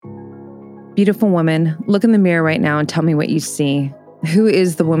Beautiful woman, look in the mirror right now and tell me what you see. Who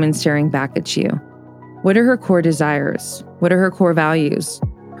is the woman staring back at you? What are her core desires? What are her core values,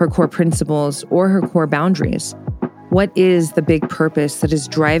 her core principles, or her core boundaries? What is the big purpose that is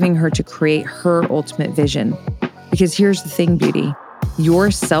driving her to create her ultimate vision? Because here's the thing, beauty.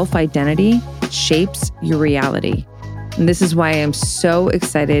 Your self-identity shapes your reality. And this is why I'm so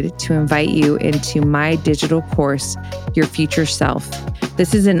excited to invite you into my digital course, Your Future Self.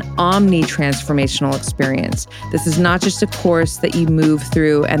 This is an omni-transformational experience. This is not just a course that you move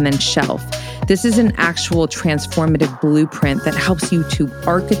through and then shelf. This is an actual transformative blueprint that helps you to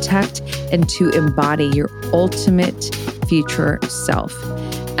architect and to embody your ultimate future self.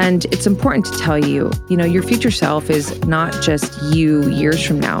 And it's important to tell you, your future self is not just you years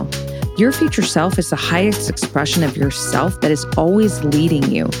from now. Your future self is the highest expression of yourself that is always leading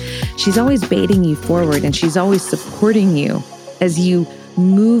you. She's always baiting you forward, and she's always supporting you as you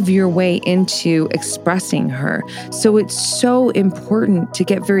move your way into expressing her. So it's so important to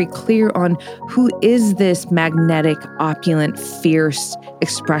get very clear on who is this magnetic, opulent, fierce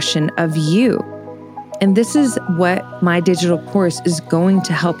expression of you. And this is what my digital course is going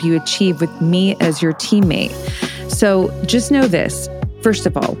to help you achieve with me as your teammate. So just know this. First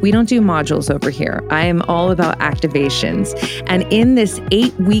of all, we don't do modules over here. I am all about activations. And in this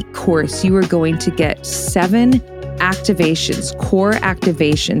 8-week course, you are going to get 7 activations, core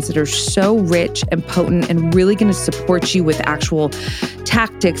activations that are so rich and potent and really going to support you with actual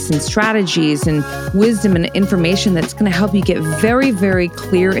tactics and strategies and wisdom and information that's going to help you get very, very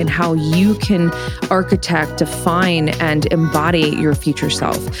clear in how you can architect, define, and embody your future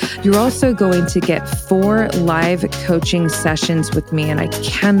self. You're also going to get 4 live coaching sessions with me, and I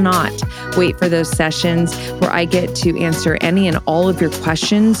cannot wait for those sessions where I get to answer any and all of your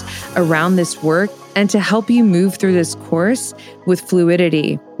questions around this work and to help you move through this course with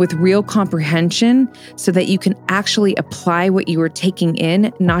fluidity, with real comprehension, so that you can actually apply what you are taking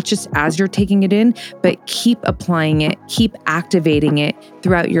in, not just as you're taking it in, but keep applying it, keep activating it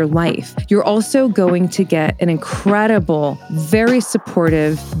throughout your life. You're also going to get an incredible, very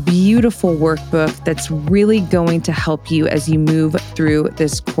supportive, beautiful workbook that's really going to help you as you move through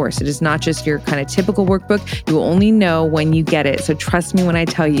this course. It is not just your kind of typical workbook. You will only know when you get it. So trust me when I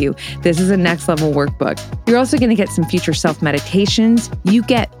tell you, this is a next level workbook. You're also going to get some future self meditations. You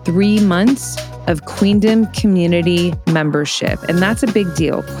get 3 months of Queendom community membership. And that's a big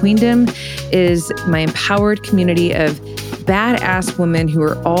deal. Queendom is my empowered community of badass women who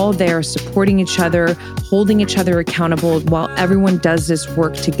are all there supporting each other, holding each other accountable while everyone does this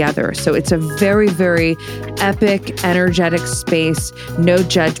work together. So it's a very, very epic, energetic space, no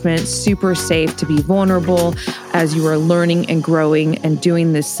judgment, super safe to be vulnerable as you are learning and growing and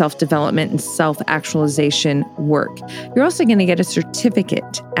doing this self-development and self-actualization work. You're also going to get a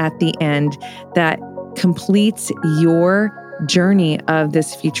certificate at the end that completes your journey of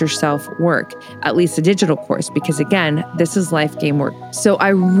this future self work, at least a digital course, because again, this is life game work. So I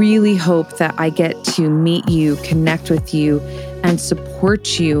really hope that I get to meet you, connect with you, and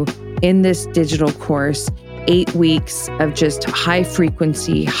support you in this digital course. 8 weeks of just high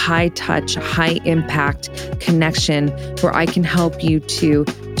frequency, high touch, high impact connection where I can help you to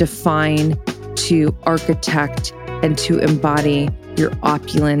define, to architect, and to embody your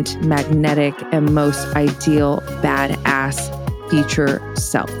opulent, magnetic, and most ideal badass future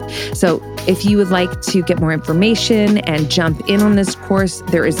self. So if you would like to get more information and jump in on this course,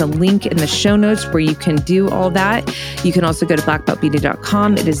 there is a link in the show notes where you can do all that. You can also go to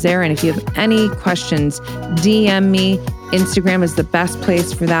blackbeltbeauty.com. It is there. And if you have any questions, DM me. Instagram is the best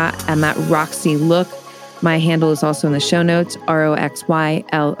place for that. I'm at Roxy Look. My handle is also in the show notes,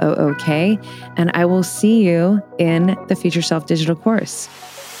 ROXYLOOK. And I will see you in the Future Self Digital course.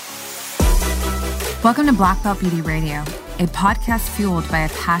 Welcome to Black Belt Beauty Radio, a podcast fueled by a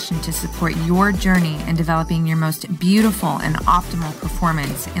passion to support your journey in developing your most beautiful and optimal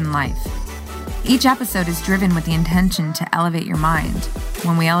performance in life. Each episode is driven with the intention to elevate your mind.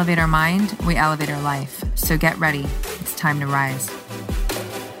 When we elevate our mind, we elevate our life. So get ready. It's time to rise.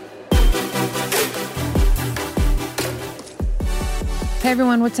 Hey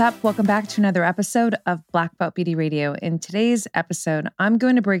everyone, what's up? Welcome back to another episode of Black Belt Beauty Radio. In today's episode, I'm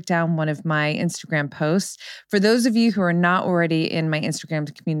going to break down one of my Instagram posts. For those of you who are not already in my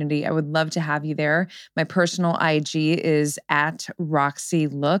Instagram community, I would love to have you there. My personal IG is at Roxy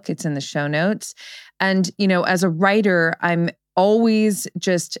Look. It's in the show notes. And, as a writer, I'm always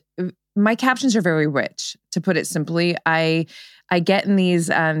my captions are very rich, to put it simply. I get in these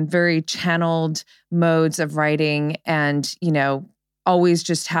very channeled modes of writing and, always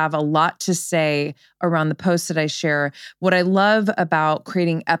just have a lot to say around the posts that I share. What I love about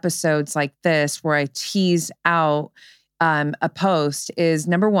creating episodes like this, where I tease out a post, is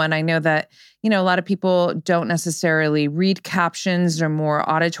number one, I know that, a lot of people don't necessarily read captions. They're more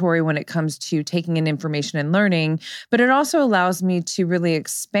auditory when it comes to taking in information and learning, but it also allows me to really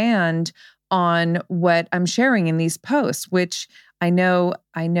expand on what I'm sharing in these posts, which I know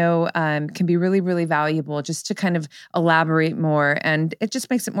can be really, really valuable, just to kind of elaborate more. And it just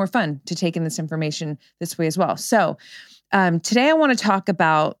makes it more fun to take in this information this way as well. So today I want to talk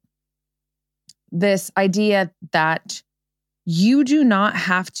about this idea that you do not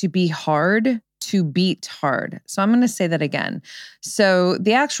have to be hard to beat hard. So I'm going to say that again. So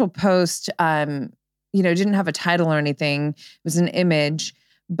the actual post, didn't have a title or anything. It was an image,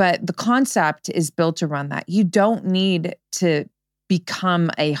 but the concept is built around that. You don't need to become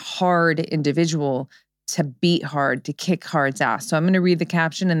a hard individual to beat hard, to kick hard's ass. So I'm going to read the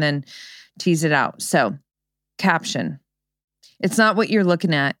caption and then tease it out. So, caption. It's not what you're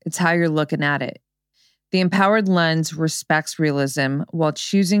looking at, it's how you're looking at it. The empowered lens respects realism while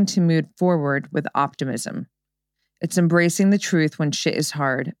choosing to move forward with optimism. It's embracing the truth when shit is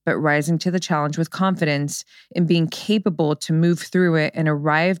hard, but rising to the challenge with confidence and being capable to move through it and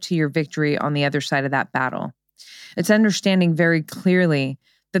arrive to your victory on the other side of that battle. It's understanding very clearly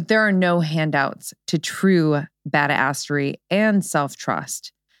that there are no handouts to true badassery and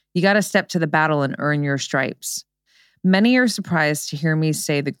self-trust. You got to step to the battle and earn your stripes. Many are surprised to hear me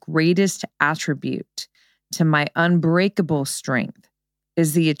say the greatest attribute to my unbreakable strength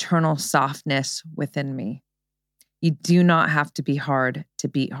is the eternal softness within me. You do not have to be hard to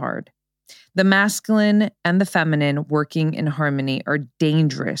beat hard. The masculine and the feminine working in harmony are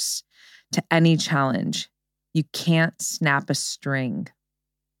dangerous to any challenge. You can't snap a string.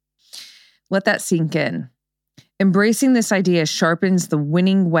 Let that sink in. Embracing this idea sharpens the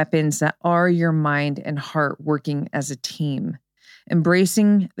winning weapons that are your mind and heart working as a team.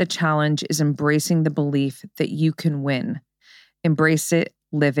 Embracing the challenge is embracing the belief that you can win. Embrace it,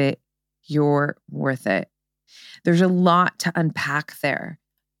 live it, you're worth it. There's a lot to unpack there.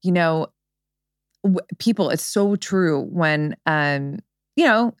 People, it's so true when, I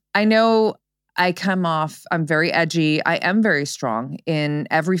know I come off, I'm very edgy. I am very strong in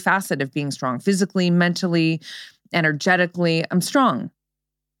every facet of being strong, physically, mentally, energetically. I'm strong.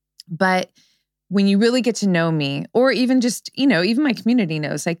 But when you really get to know me, or even just, even my community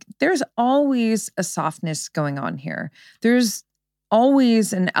knows, like, there's always a softness going on here. There's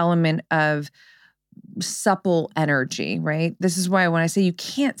always an element of supple energy, right? This is why when I say you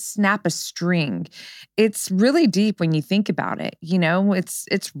can't snap a string, it's really deep when you think about it.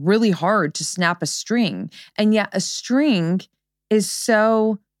 It's really hard to snap a string. And yet a string is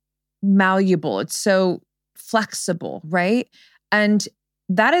so malleable. It's so flexible, right? And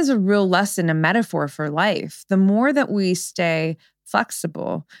that is a real lesson, a metaphor for life. The more that we stay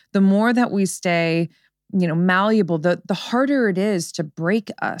flexible, the more that we stay, malleable, the harder it is to break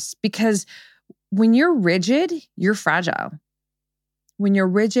us. Because when you're rigid, you're fragile. When you're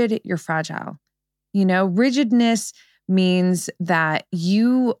rigid, you're fragile. Rigidness means that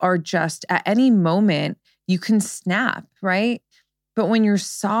you are just, at any moment, you can snap, right? But when you're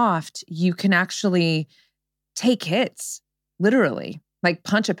soft, you can actually take hits, literally. Like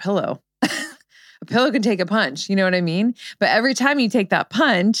punch a pillow. A pillow can take a punch, you know what I mean? But every time you take that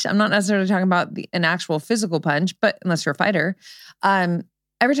punch, I'm not necessarily talking about an actual physical punch, but unless you're a fighter,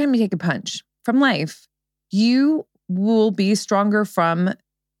 every time you take a punch from life, you will be stronger from,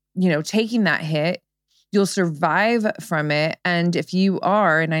 taking that hit. You'll survive from it. And if you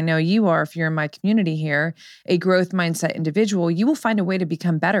are, and I know you are, if you're in my community here, a growth mindset individual, you will find a way to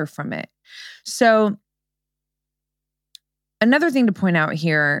become better from it. So another thing to point out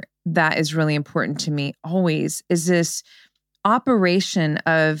here that is really important to me always is this operation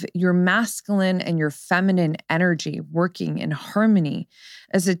of your masculine and your feminine energy working in harmony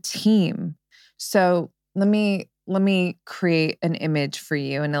as a team. So let me create an image for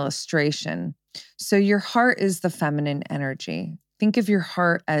you, an illustration. So your heart is the feminine energy. Think of your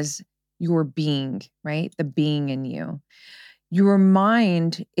heart as your being, right? The being in you. Your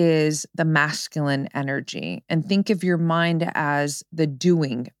mind is the masculine energy. And think of your mind as the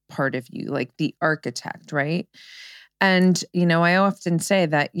doing part of you, like the architect, right? And, I often say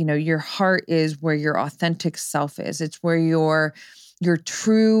that, your heart is where your authentic self is. It's where your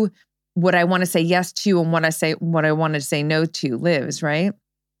true, what I want to say yes to and what I want to say no to lives, right?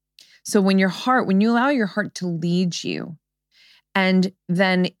 So when you allow your heart to lead you and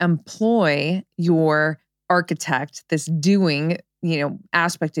then employ your architect, this doing,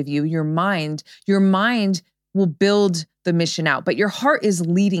 aspect of you, your mind will build the mission out, but your heart is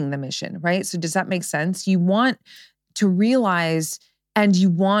leading the mission, right? So does that make sense? You want to realize and you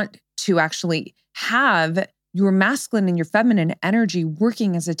want to actually have your masculine and your feminine energy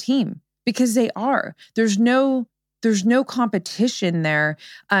working as a team because they are. There's no competition there.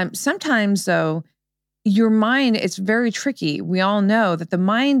 Sometimes though, your mind, it's very tricky. We all know that the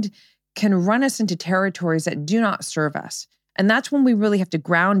mind can run us into territories that do not serve us. And that's when we really have to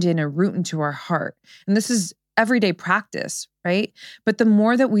ground in and root into our heart. And this is everyday practice, right? But the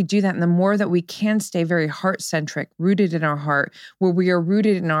more that we do that and the more that we can stay very heart-centric, rooted in our heart, where we are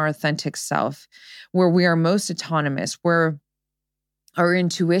rooted in our authentic self, where we are most autonomous, where our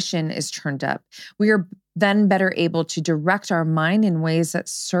intuition is turned up, we are then better able to direct our mind in ways that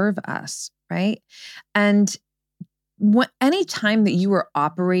serve us, right? And any time that you are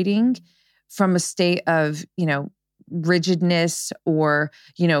operating from a state of, rigidness or,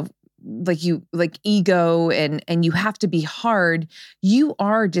 like ego and you have to be hard, you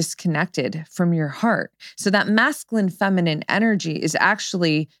are disconnected from your heart. So that masculine feminine energy is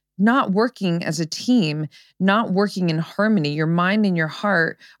actually not working as a team, not working in harmony. Your mind and your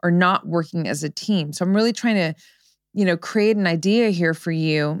heart are not working as a team. So I'm really trying to, create an idea here for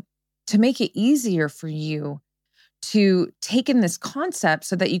you to make it easier for you to take in this concept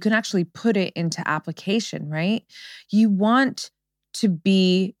so that you can actually put it into application, right? You want to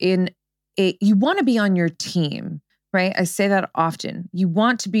be on your team, right? I say that often. You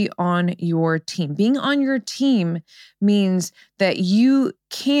want to be on your team. Being on your team means that you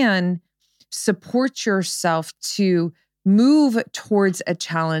can support yourself to move towards a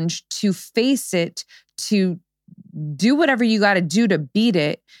challenge, to face it, to do whatever you got to do to beat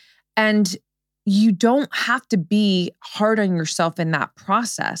it. And you don't have to be hard on yourself in that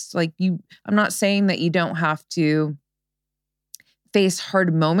process. I'm not saying that you don't have to face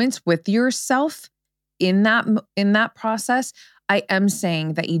hard moments with yourself in that process. I am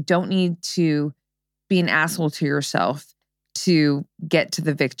saying that you don't need to be an asshole to yourself to get to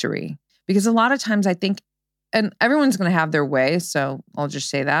the victory. Because a lot of times I think, and everyone's going to have their way, so I'll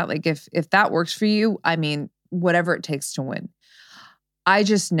just say that. If that works for you, whatever it takes to win. I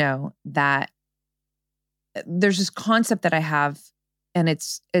just know that there's this concept that I have, and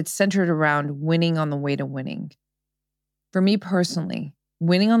it's centered around winning on the way to winning. For me personally,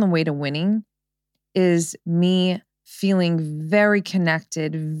 winning on the way to winning is me feeling very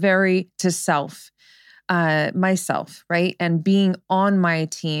connected, very to self, myself, right? And being on my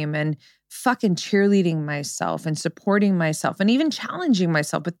team and fucking cheerleading myself and supporting myself and even challenging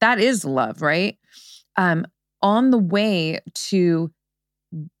myself. But that is love, right? On the way to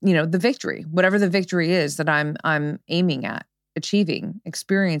the victory, whatever the victory is that I'm aiming at, achieving,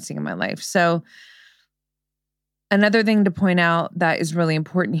 experiencing in my life. So another thing to point out that is really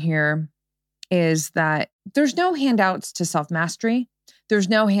important here is that there's no handouts to self-mastery. There's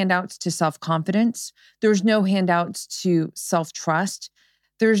no handouts to self-confidence. There's no handouts to self-trust.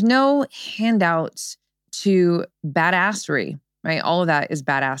 There's no handouts to badassery, right? All of that is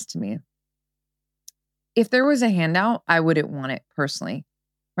badass to me. If there was a handout, I wouldn't want it personally.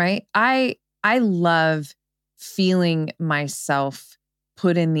 Right? I love feeling myself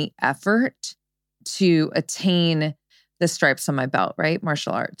put in the effort to attain the stripes on my belt, right?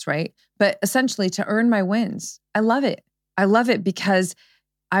 Martial arts, right? But essentially to earn my wins. I love it. I love it because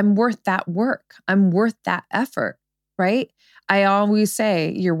I'm worth that work. I'm worth that effort, right? I always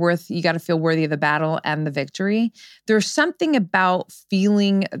say you got to feel worthy of the battle and the victory. There's something about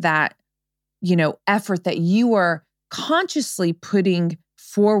feeling that, effort that you are consciously putting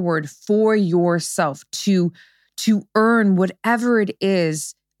forward for yourself to earn whatever it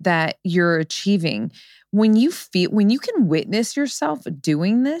is that you're achieving. When you can witness yourself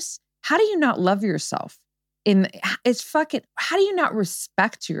doing this, how do you not love yourself? How do you not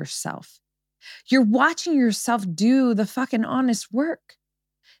respect yourself? You're watching yourself do the fucking honest work.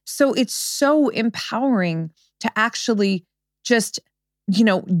 So it's so empowering to actually just,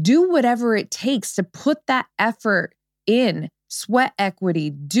 do whatever it takes to put that effort in. Sweat equity,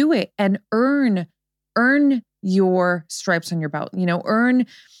 do it and earn your stripes on your belt. Earn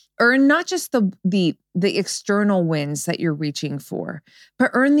not just the external wins that you're reaching for,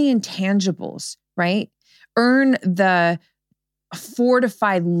 but earn the intangibles, right? Earn the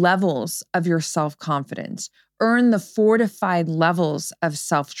fortified levels of your self-confidence. Earn the fortified levels of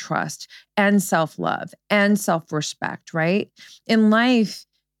self-trust and self-love and self-respect, right? In life,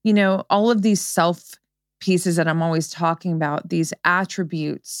 all of these self pieces that I'm always talking about, these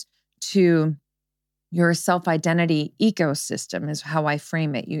attributes to your self-identity ecosystem is how I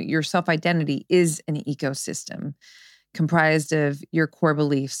frame it. Your self-identity is an ecosystem comprised of your core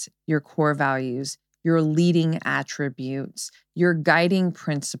beliefs, your core values, your leading attributes, your guiding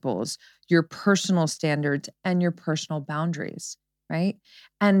principles, your personal standards, and your personal boundaries, right?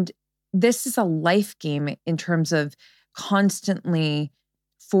 And this is a life game in terms of constantly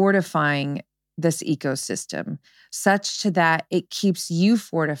fortifying this ecosystem such to that it keeps you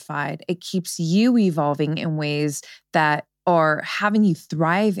fortified. It keeps you evolving in ways that are having you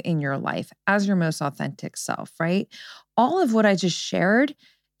thrive in your life as your most authentic self, right? All of what I just shared,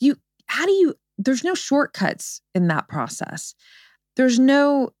 there's no shortcuts in that process. There's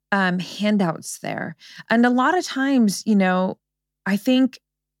no handouts there. And a lot of times, I think,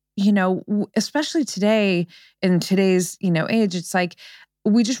 especially today, in today's, age, it's like,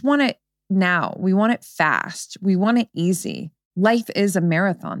 we just want it now. We want it fast. We want it easy. Life is a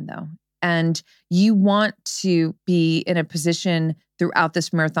marathon though. And you want to be in a position throughout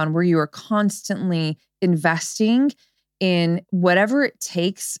this marathon where you are constantly investing in whatever it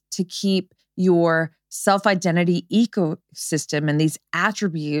takes to keep your self-identity ecosystem and these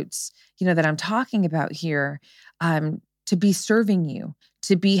attributes, that I'm talking about here, to be serving you,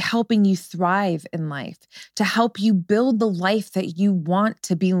 to be helping you thrive in life, to help you build the life that you want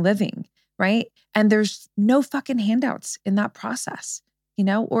to be living, right? And there's no fucking handouts in that process,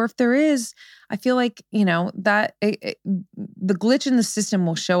 or if there is, I feel like, that the glitch in the system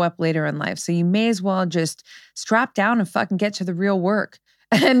will show up later in life. So you may as well just strap down and fucking get to the real work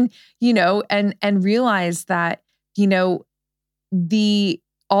and, and realize that,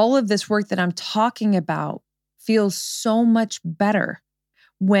 all of this work that I'm talking about feels so much better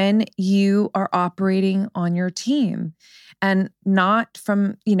when you are operating on your team and not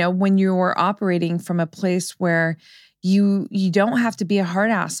from, when you are operating from a place where you don't have to be a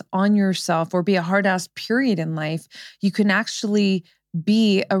hard ass on yourself or be a hard ass period in life. You can actually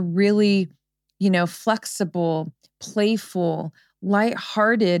be a really, flexible, playful,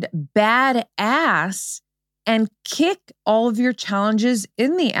 lighthearted, badass and kick all of your challenges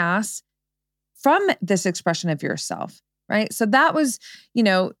in the ass from this expression of yourself, right? So that was,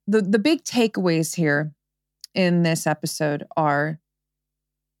 the big takeaways here in this episode are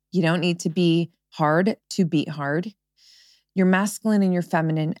you don't need to be hard to beat hard. Your masculine and your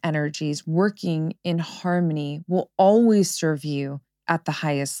feminine energies working in harmony will always serve you at the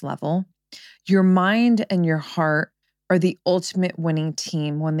highest level. Your mind and your heart are the ultimate winning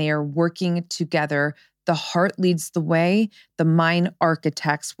team when they are working together. The heart leads the way. The mind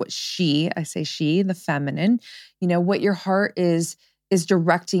architects what I say she, the feminine, what your heart is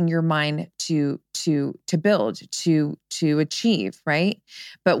directing your mind to build, to achieve, right?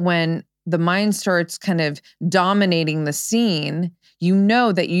 But when the mind starts kind of dominating the scene,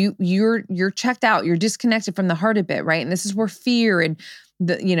 that you're checked out, you're disconnected from the heart a bit, right? And this is where fear and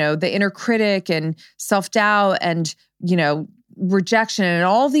the inner critic and self-doubt and, rejection and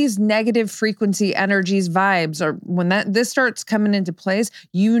all these negative frequency energies, vibes are when this starts coming into place,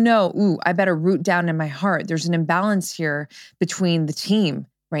 I better root down in my heart. There's an imbalance here between the team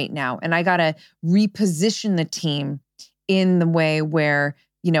right now. And I got to reposition the team in the way where,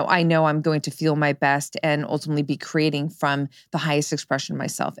 I know I'm going to feel my best and ultimately be creating from the highest expression of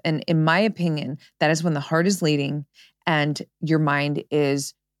myself. And in my opinion, that is when the heart is leading and your mind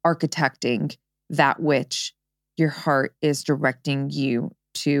is architecting that which your heart is directing you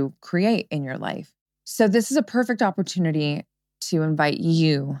to create in your life. So this is a perfect opportunity to invite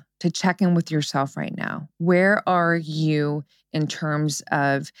you to check in with yourself right now. Where are you in terms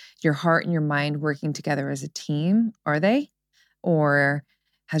of your heart and your mind working together as a team? Are they? Or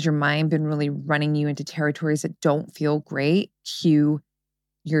has your mind been really running you into territories that don't feel great?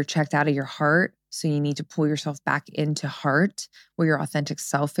 You're checked out of your heart. So you need to pull yourself back into heart, where your authentic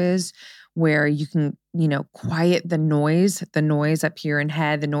self is, where you can, quiet the noise up here in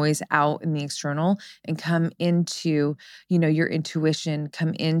head, the noise out in the external, and come into, your intuition,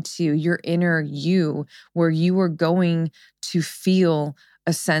 come into your inner you, where you are going to feel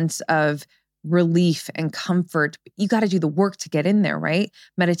a sense of relief and comfort. You got to do the work to get in there, right?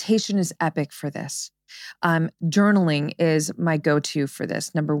 Meditation is epic for this. Journaling is my go-to for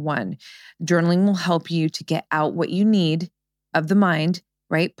this. Number one, journaling will help you to get out what you need of the mind,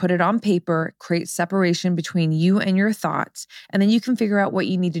 right? Put it on paper, create separation between you and your thoughts. And then you can figure out what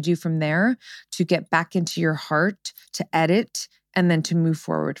you need to do from there to get back into your heart, to edit, and then to move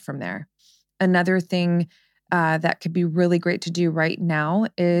forward from there. Another thing that could be really great to do right now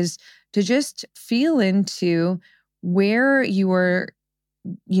is to just feel into where you are,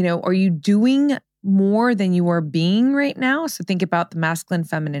 are you doing more than you are being right now? So think about the masculine,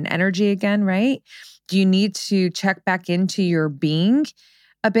 feminine energy again, right? Do you need to check back into your being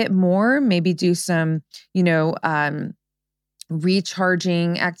a bit more? Maybe do some,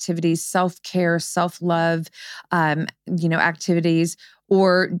 recharging activities, self-care, self-love, activities,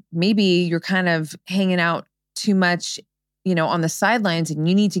 or maybe you're kind of hanging out too much, on the sidelines, and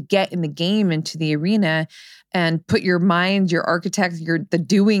you need to get in the game, into the arena, and put your mind, your architect, the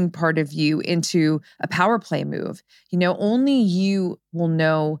doing part of you into a power play move. Only you will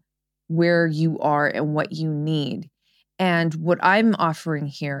know where you are and what you need. And what I'm offering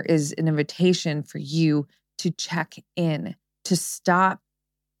here is an invitation for you to check in, to stop,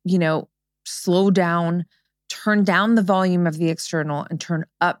 slow down, turn down the volume of the external and turn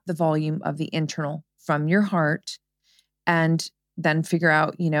up the volume of the internal from your heart, and then figure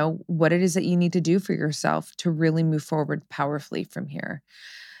out, what it is that you need to do for yourself to really move forward powerfully from here.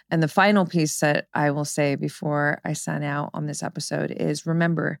 And the final piece that I will say before I sign out on this episode is,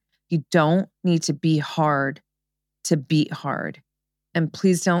 remember, you don't need to be hard to beat hard. And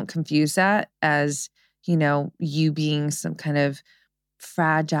please don't confuse that as, you being some kind of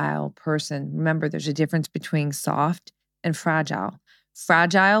fragile person. Remember, there's a difference between soft and fragile.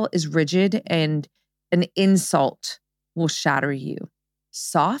 Fragile is rigid, and an insult will shatter you.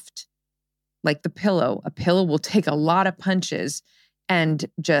 Soft, like the pillow. A pillow will take a lot of punches and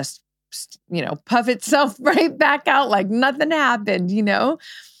just, puff itself right back out like nothing happened,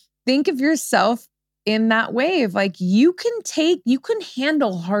 Think of yourself in that wave. Like you can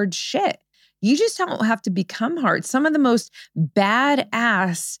handle hard shit. You just don't have to become hard. Some of the most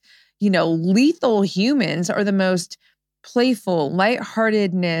badass, lethal humans are the most playful,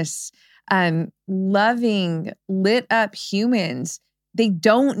 lightheartedness, loving, lit up humans. They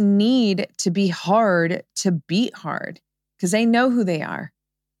don't need to be hard to beat hard because they know who they are.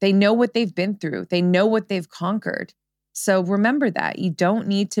 They know what they've been through. They know what they've conquered. So remember that you don't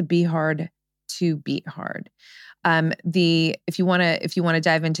need to be hard to beat hard. If you want to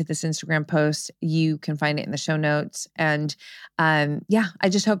dive into this Instagram post, you can find it in the show notes. And I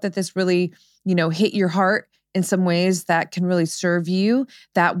just hope that this really, hit your heart in some ways that can really serve you,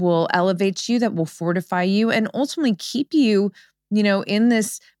 that will elevate you, that will fortify you, and ultimately keep you, in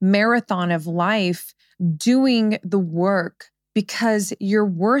this marathon of life doing the work because you're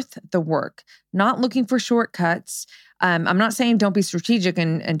worth the work, not looking for shortcuts. I'm not saying don't be strategic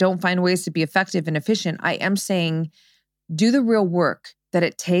and don't find ways to be effective and efficient. I am saying do the real work that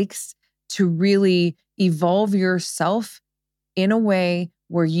it takes to really evolve yourself in a way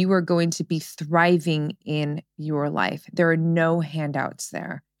where you are going to be thriving in your life. There are no handouts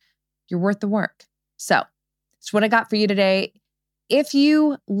there. You're worth the work. So that's what I got for you today. If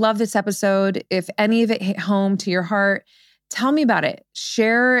you love this episode, if any of it hit home to your heart, tell me about it.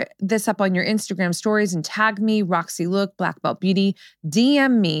 Share this up on your Instagram stories and tag me, Roxy Look, Black Belt Beauty.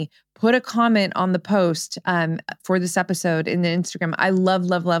 DM me, put a comment on the post for this episode in the Instagram. I love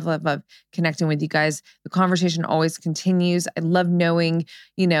connecting with you guys. The conversation always continues. I love knowing,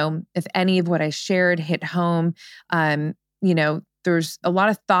 if any of what I shared hit home. There's a lot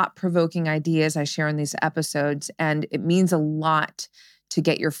of thought-provoking ideas I share in these episodes, and it means a lot to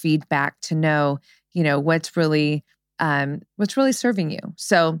get your feedback, to know, what's really serving you.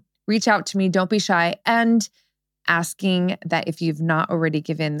 So reach out to me. Don't be shy. And asking that if you've not already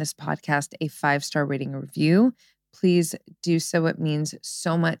given this podcast a 5-star rating and review, please do so. It means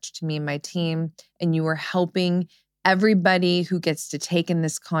so much to me and my team. And you are helping everybody who gets to take in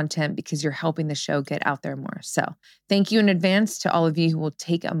this content because you're helping the show get out there more. So thank you in advance to all of you who will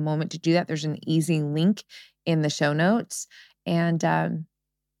take a moment to do that. There's an easy link in the show notes. And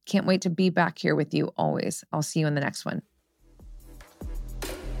can't wait to be back here with you always. I'll see you in the next one.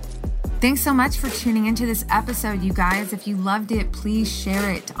 Thanks so much for tuning into this episode, you guys. If you loved it, please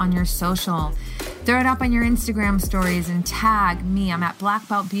share it on your social. Throw it up on your Instagram stories and tag me. I'm at Black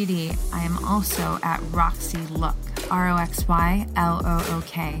Belt Beauty. I am also at Roxy Look,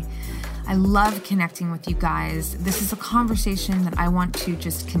 RoxyLook. I love connecting with you guys. This is a conversation that I want to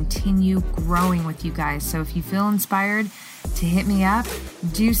just continue growing with you guys. So if you feel inspired to hit me up,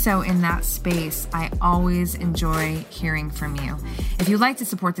 do so in that space. I always enjoy hearing from you. If you'd like to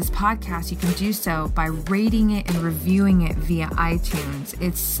support this podcast, you can do so by rating it and reviewing it via iTunes.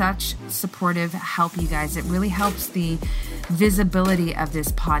 It's such supportive help, you guys. It really helps the visibility of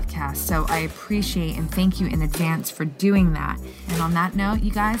this podcast. So I appreciate and thank you in advance for doing that. And on that note,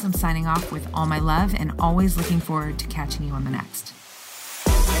 you guys, I'm signing off with all my love and always looking forward to catching you on the next.